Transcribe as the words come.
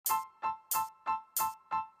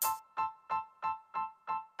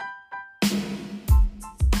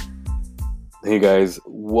Hey guys,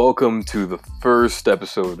 welcome to the first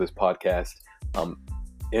episode of this podcast.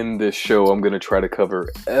 In this show, I'm going to try to cover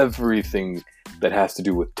everything that has to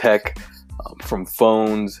do with tech, from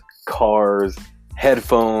phones, cars,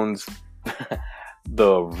 headphones,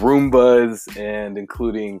 the Roombas, and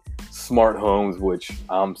including smart homes, which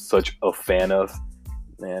I'm such a fan of.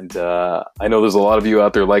 And I know there's a lot of you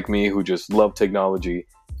out there like me who just love technology,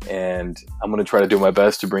 and I'm going to try to do my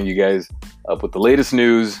best to bring you guys up with the latest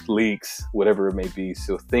news, leaks, whatever it may be.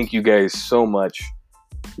 So thank you guys so much.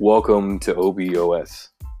 Welcome to OBOS.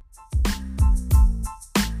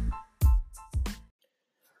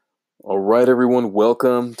 All right, everyone,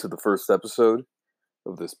 welcome to the first episode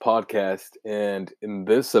of this podcast. And in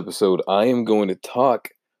this episode, I am going to talk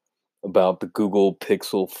about the Google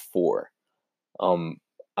Pixel 4.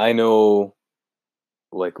 I know,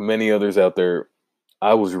 like many others out there,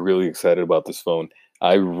 I was really excited about this phone.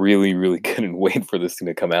 I really couldn't wait for this thing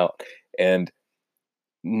to come out. And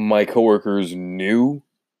my coworkers knew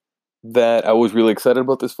that I was really excited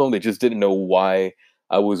about this phone. They just didn't know why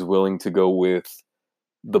I was willing to go with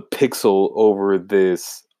the Pixel over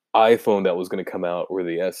this iPhone that was going to come out, or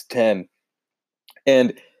the S10.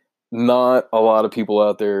 And not a lot of people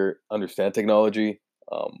out there understand technology,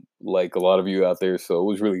 like a lot of you out there. So it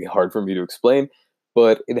was really hard for me to explain.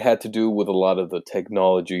 But it had to do with a lot of the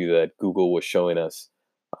technology that Google was showing us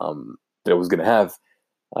that it was going to have.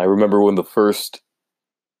 I remember when the first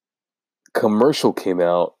commercial came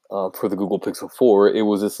out for the Google Pixel 4, it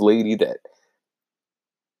was this lady that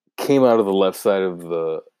came out of the left side of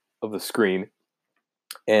the screen,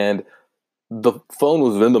 and the phone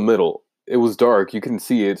was in the middle. It was dark; you couldn't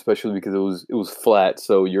see it, especially because it was flat,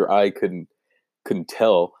 so your eye couldn't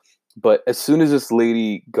tell. But as soon as this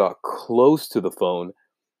lady got close to the phone,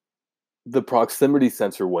 the proximity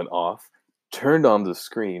sensor went off, turned on the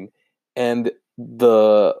screen, and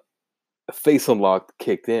the face unlock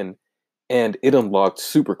kicked in, and it unlocked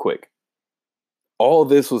super quick. All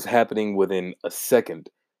this was happening within a second.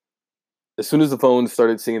 As soon as the phone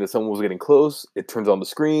started seeing that someone was getting close, it turns on the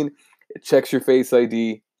screen, it checks your face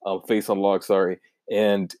ID, face unlock, sorry,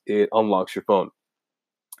 and it unlocks your phone.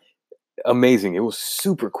 Amazing. It was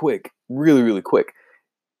super quick, really quick.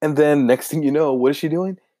 And then next thing you know, what is she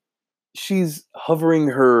doing? She's hovering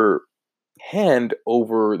her hand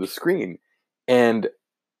over the screen, and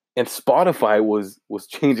Spotify was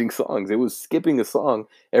changing songs. It was skipping a song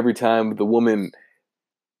every time the woman,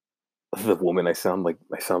 I sound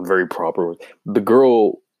very proper. The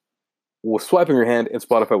girl was swiping her hand and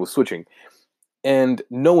Spotify was switching. And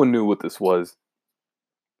no one knew what this was.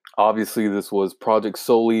 Obviously, this was Project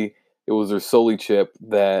Soli. It was their Soli chip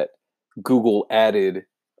that Google added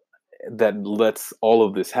that lets all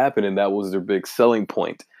of this happen, and that was their big selling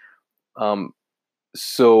point. Um,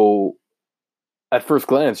 so at first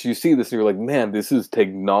glance, you see this and you're like, man, this is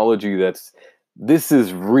technology this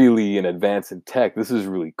is really an advance in tech. This is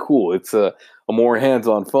really cool. It's a more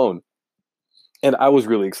hands-on phone. And I was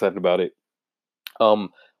really excited about it. Um,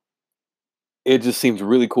 it just seems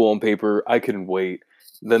really cool on paper. I couldn't wait.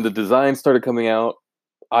 Then the design started coming out.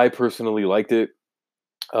 I personally liked it.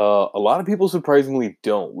 A lot of people surprisingly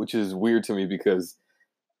don't, which is weird to me because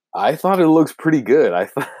I thought it looks pretty good.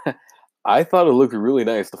 I thought it looked really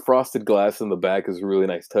nice. The frosted glass in the back is a really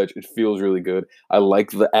nice touch. It feels really good. I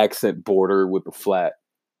like the accent border with the flat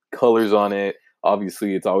colors on it.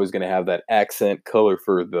 Obviously, it's always going to have that accent color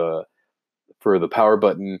for the power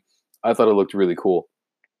button. I thought it looked really cool.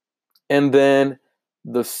 And then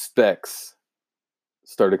the specs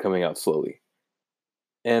started coming out slowly.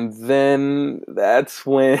 And then that's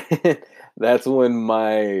when that's when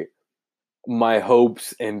my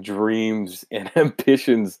hopes and dreams and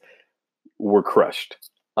ambitions were crushed.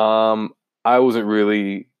 I wasn't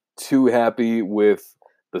really too happy with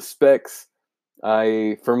the specs.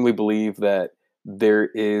 I firmly believe that there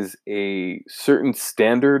is a certain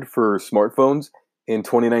standard for smartphones in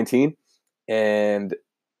 2019, and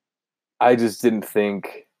I just didn't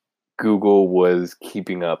think Google was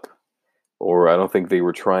keeping up, or I don't think they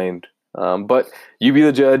were trying. But you be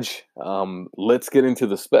the judge. Let's get into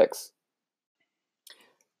the specs.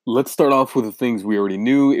 Let's start off with the things we already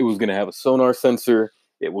knew. It was going to have a sonar sensor.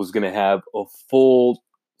 It was going to have a full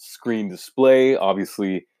screen display,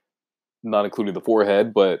 obviously not including the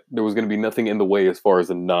forehead, but there was going to be nothing in the way as far as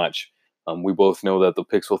a notch. We both know that the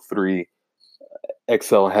Pixel 3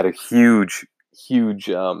 XL had a huge, it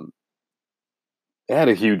had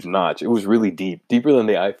a huge notch. It was really deep, deeper than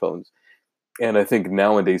the iPhones. And I think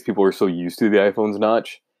nowadays people are so used to the iPhone's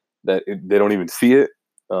notch that they don't even see it.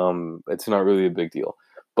 It's not really a big deal.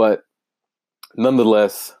 But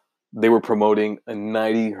nonetheless, they were promoting a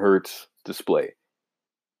 90 hertz display.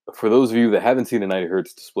 for those of you that haven't seen a 90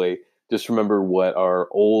 hertz display, just remember what our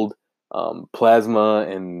old plasma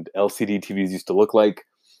and LCD TVs used to look like.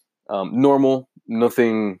 Normal,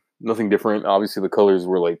 nothing different. Obviously, the colors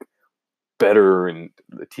were like better and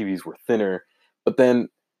the TVs were thinner. But then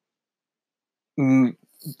mm,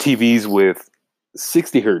 TVs with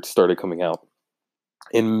 60 hertz started coming out,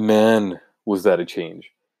 and man, was that a change.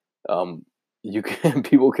 Um, you can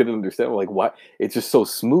People can understand like why it's just so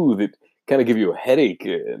smooth. It kind of give you a headache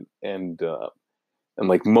and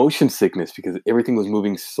like motion sickness because everything was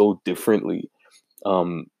moving so differently.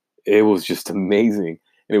 Um, it was just amazing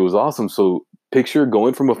and it was awesome. So picture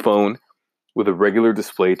going from a phone with a regular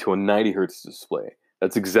display to a 90 hertz display.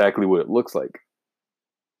 That's exactly what it looks like.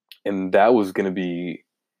 And that was going to be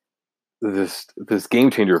this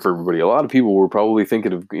game changer for everybody. A lot of people were probably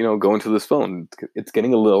thinking of, going to this phone. It's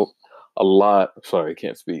getting a lot, sorry, I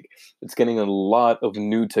can't speak. It's getting a lot of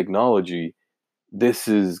new technology. This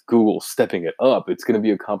is Google stepping it up. It's going to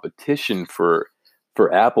be a competition for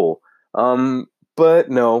Apple. Um, but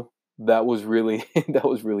no, that was really that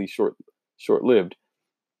was really short lived.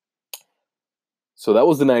 So that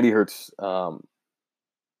was the 90 hertz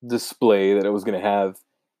display that I was going to have,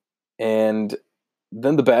 and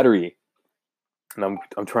then the battery. And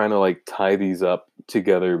I'm trying to like tie these up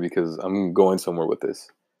together because I'm going somewhere with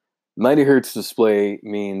this. 90 hertz display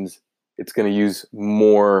means it's going to use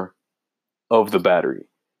more of the battery.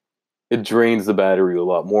 It drains the battery a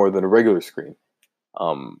lot more than a regular screen.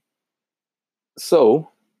 Um,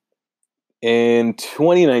 so in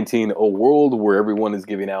 2019, a world where everyone is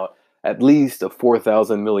giving out at least a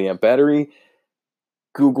 4,000 milliamp battery,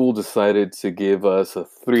 Google decided to give us a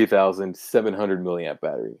 3,700 milliamp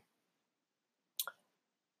battery.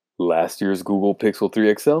 Last year's Google Pixel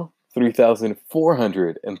 3 XL,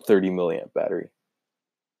 3,430 milliamp battery.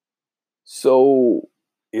 So,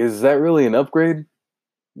 is that really an upgrade?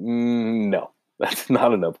 No, that's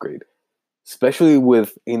not an upgrade. Especially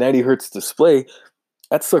with a 90 hertz display,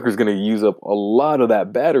 that sucker's going to use up a lot of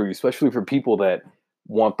that battery, especially for people that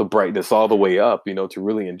want the brightness all the way up, to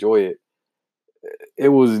really enjoy it. It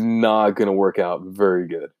was not going to work out very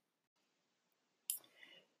good.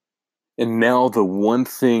 And now the one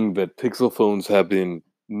thing that Pixel phones have been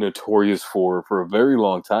notorious for a very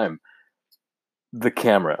long time, the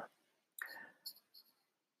camera.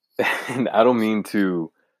 And I don't mean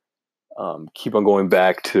to keep on going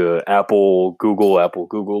back to Apple,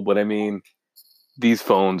 Google, but I mean, these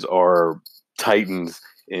phones are titans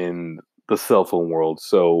in the cell phone world.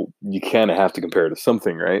 So you kind of have to compare it to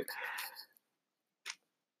something, right?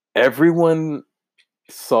 Everyone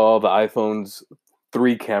saw the iPhone's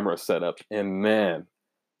 3 camera setup, and man,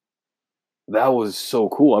 that was so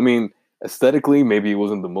cool. I mean, aesthetically, maybe it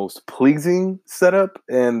wasn't the most pleasing setup,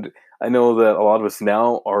 and I know that a lot of us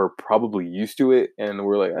now are probably used to it, and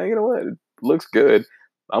we're like, you know what, it looks good.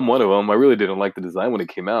 I'm one of them. I really didn't like the design when it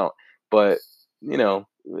came out, but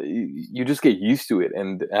you just get used to it,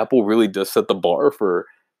 and Apple really does set the bar for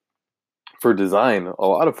design. A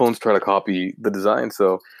lot of phones try to copy the design,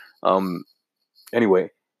 so um, anyway,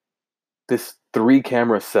 this 3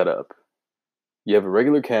 camera setup. You have a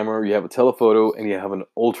regular camera, you have a telephoto, and you have an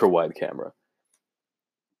ultra wide camera.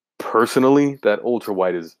 Personally, that ultra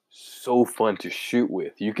wide is so fun to shoot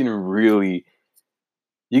with. You can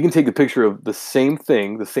take a picture of the same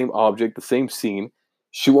thing, the same object, the same scene,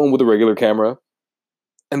 shoot one with a regular camera,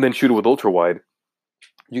 and then shoot it with ultra wide.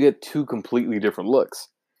 You get two completely different looks.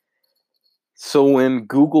 So when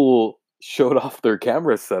Google showed off their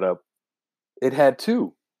camera setup, it had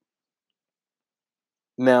two.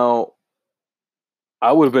 Now,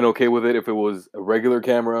 I would have been okay with it if it was a regular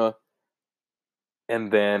camera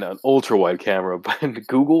and then an ultra wide camera. But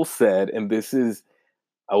Google said, and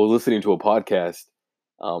I was listening to a podcast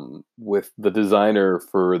with the designer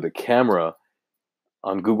for the camera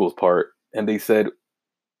on Google's part, and they said,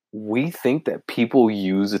 we think that people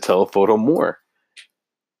use a telephoto more.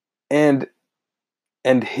 And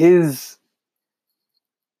and his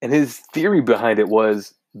and his theory behind it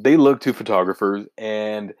was they looked to photographers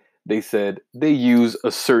and they said they use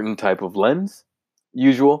a certain type of lens,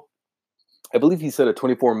 usual. I believe he said a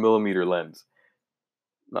 24 millimeter lens.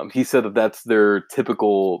 He said that that's their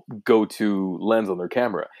typical go-to lens on their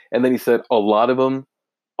camera. And then he said a lot of them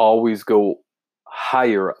always go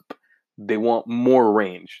higher up. They want more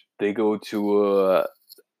range. They go to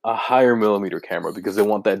a higher millimeter camera because they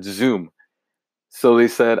want that zoom. So they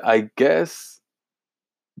said, I guess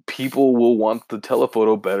people will want the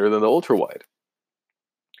telephoto better than the ultra wide.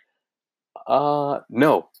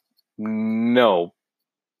 No, no.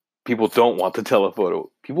 People don't want the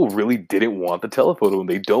telephoto. People really didn't want the telephoto, and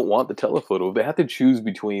they don't want the telephoto. They have to choose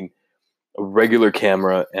between a regular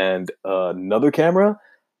camera and another camera.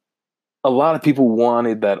 A lot of people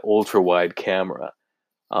wanted that ultra wide camera.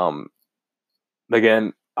 Um,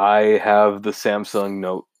 Again, I have the Samsung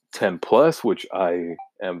Note 10 Plus, which I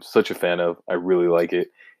am such a fan of. I really like it.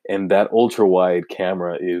 And that ultra wide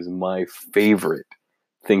camera is my favorite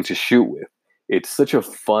thing to shoot with. It's such a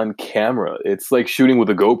fun camera. It's like shooting with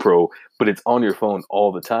a GoPro, but it's on your phone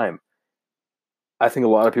all the time. I think a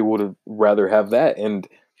lot of people would have rather have that. And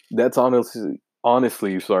that's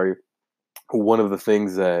honestly, sorry, one of the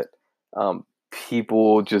things that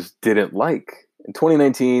people just didn't like. In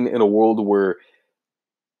 2019, in a world where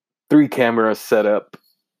three camera setup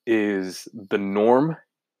is the norm,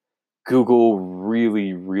 Google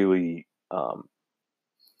really, really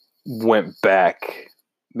went back.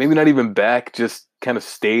 Maybe not even back, just kind of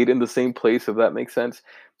stayed in the same place, if that makes sense,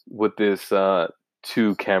 with this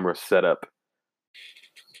two camera setup.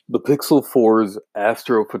 The Pixel 4's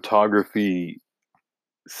astrophotography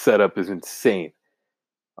setup is insane.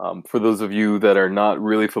 For those of you that are not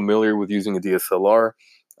really familiar with using a DSLR,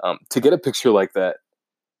 to get a picture like that,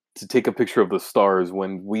 to take a picture of the stars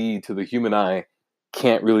when we, to the human eye,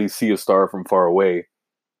 can't really see a star from far away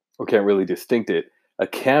or can't really distinct it, a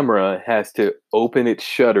camera has to open its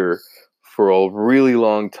shutter for a really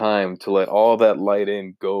long time to let all that light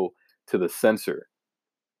in go to the sensor.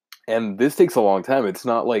 And this takes a long time. It's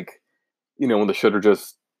not like, when the shutter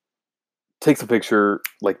just takes a picture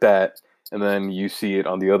like that and then you see it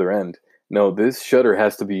on the other end. No, this shutter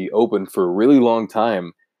has to be open for a really long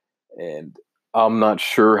time. And I'm not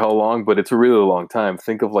sure how long, but it's a really long time.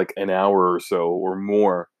 Think of like an hour or so or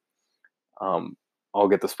more. Um, I'll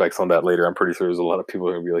get the specs on that later. I'm pretty sure there's a lot of people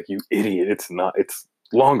who are gonna be like, "You idiot! It's not. It's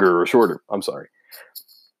longer or shorter." I'm sorry.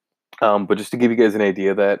 But just to give you guys an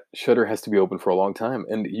idea, that shutter has to be open for a long time,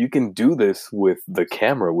 and you can do this with the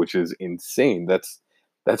camera, which is insane. That's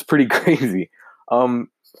pretty crazy. Um,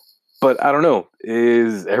 but I don't know.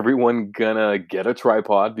 Is everyone gonna get a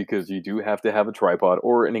tripod because you do have to have a tripod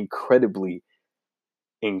or an incredibly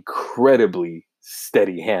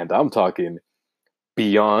steady hand? I'm talking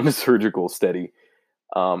beyond surgical steady.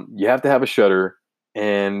 You have to have a shutter,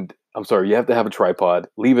 and I'm sorry, you have to have a tripod.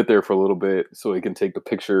 Leave it there for a little bit so it can take the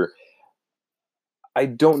picture. I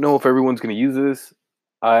don't know if everyone's going to use this.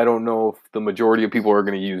 I don't know if the majority of people are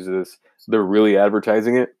going to use this. They're really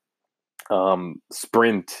advertising it.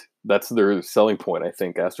 Sprint, that's their selling point, I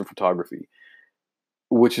think, astrophotography,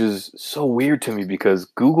 which is so weird to me because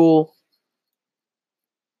Google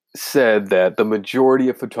said that the majority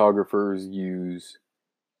of photographers use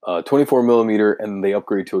 24 millimeter and they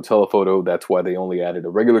upgrade to a telephoto. That's why they only added a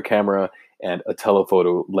regular camera and a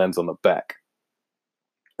telephoto lens on the back.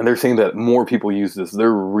 And they're saying that more people use this.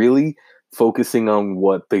 They're really focusing on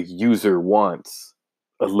what the user wants,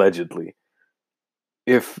 allegedly.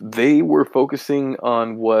 If they were focusing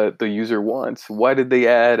on what the user wants, why did they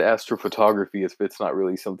add astrophotography if it's not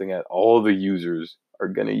really something that all the users are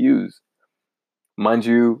going to use? Mind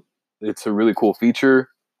you, it's a really cool feature.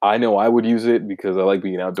 I know I would use it because I like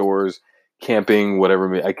being outdoors, camping,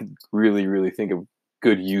 whatever. I could really, really think of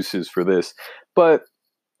good uses for this. But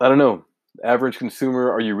I don't know. Average consumer,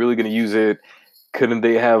 are you really going to use it? Couldn't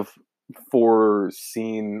they have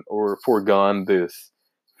foreseen or foregone this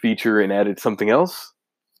feature and added something else?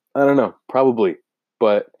 I don't know. Probably.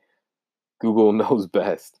 But Google knows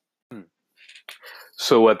best.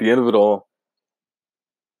 So at the end of it all,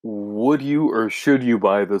 would you or should you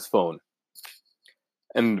buy this phone?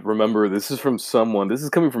 And remember, this is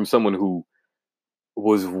coming from someone who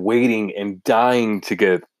was waiting and dying to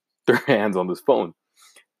get their hands on this phone.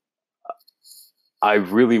 I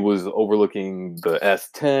really was overlooking the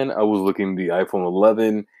S10. I was looking the iPhone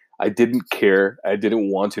 11. I didn't care. I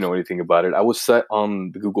didn't want to know anything about it. I was set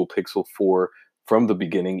on the Google Pixel 4 from the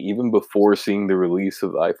beginning, even before seeing the release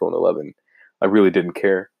of the iPhone 11. I really didn't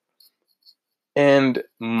care. And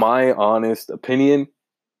my honest opinion,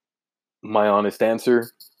 my honest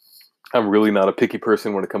answer, I'm really not a picky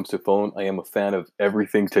person when it comes to phone. I am a fan of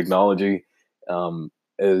everything technology,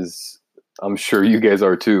 as I'm sure you guys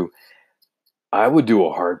are too. I would do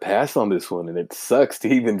a hard pass on this one, and it sucks to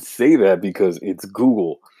even say that because it's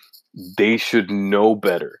Google. They should know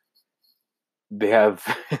better. They have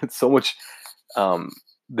so much. Um,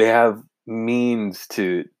 they have means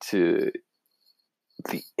to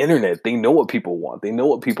the internet. They know what people want. They know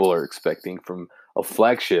what people are expecting from a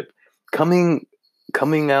flagship coming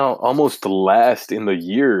coming out almost last in the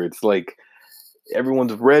year. It's like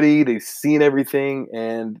everyone's ready. They've seen everything,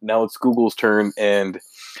 and now it's Google's turn. And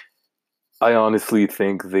I honestly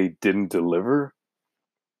think they didn't deliver,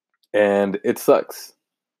 and it sucks.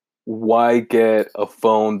 Why get a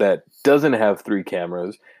phone that doesn't have three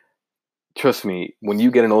cameras? trust me, when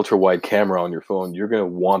you get an ultra wide camera on your phone, you're going to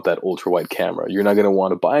want that ultra wide camera. You're not going to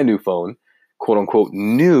want to buy a new phone, quote unquote,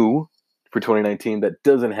 new for 2019 that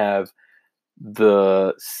doesn't have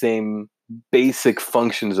the same basic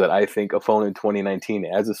functions that I think a phone in 2019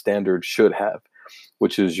 as a standard should have,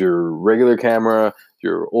 which is your regular camera,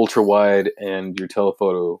 your ultra wide, and your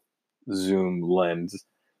telephoto zoom lens.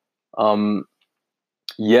 Um,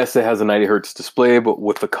 yes, it has a 90 hertz display, but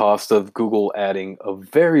with the cost of Google adding a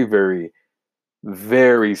very, very,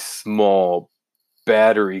 very small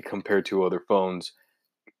battery compared to other phones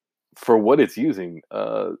for what it's using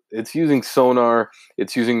sonar,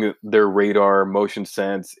 it's using their radar, motion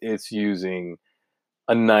sense, it's using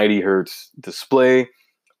a 90 hertz display.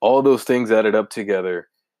 All those things added up together,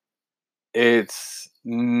 it's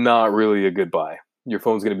not really a good buy. Your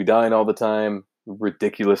phone's going to be dying all the time,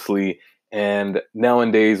 ridiculously. And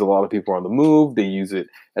nowadays, a lot of people are on the move. They use it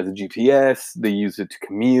as a GPS, they use it to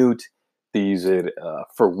commute, they use it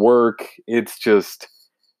for work. It's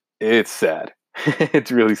sad.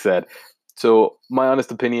 It's really sad. So, my honest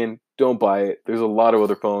opinion, don't buy it. There's a lot of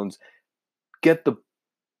other phones. Get the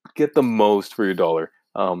get the most for your dollar.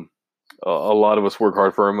 A lot of us work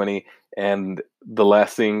hard for our money, and the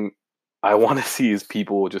last thing I want to see is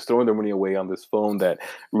people just throwing their money away on this phone that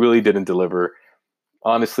really didn't deliver.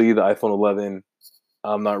 Honestly, the iPhone 11,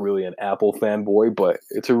 I'm not really an Apple fanboy, but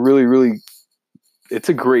it's a really, really, it's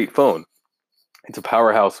a great phone. It's a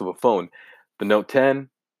powerhouse of a phone. The Note 10,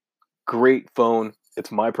 great phone.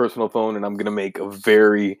 It's my personal phone, and I'm gonna make a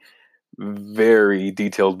very, very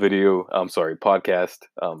detailed video. I'm sorry, podcast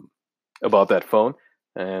about that phone,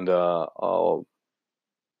 and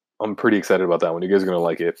I'm pretty excited about that one. You guys are gonna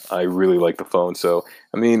like it. I really like the phone. So,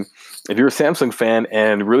 I mean, if you're a Samsung fan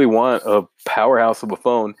and really want a powerhouse of a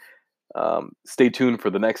phone, stay tuned for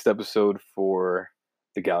the next episode for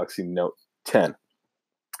the Galaxy Note 10.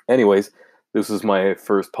 Anyways, this is my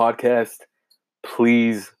first podcast.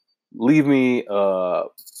 Please leave me a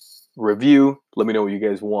review. Let me know what you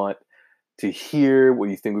guys want to hear, what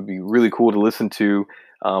you think would be really cool to listen to.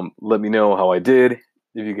 Let me know how I did.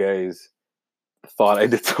 If you guys thought I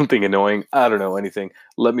did something annoying, I don't know, anything,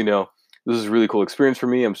 let me know. This is a really cool experience for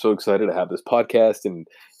me. I'm so excited to have this podcast, and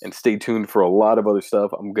stay tuned for a lot of other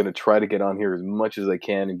stuff. I'm going to try to get on here as much as I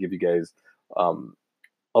can and give you guys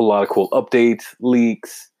a lot of cool updates,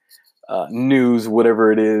 leaks, news,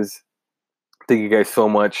 whatever it is. Thank you guys so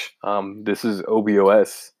much. This is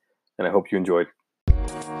OBOS, and I hope you enjoyed.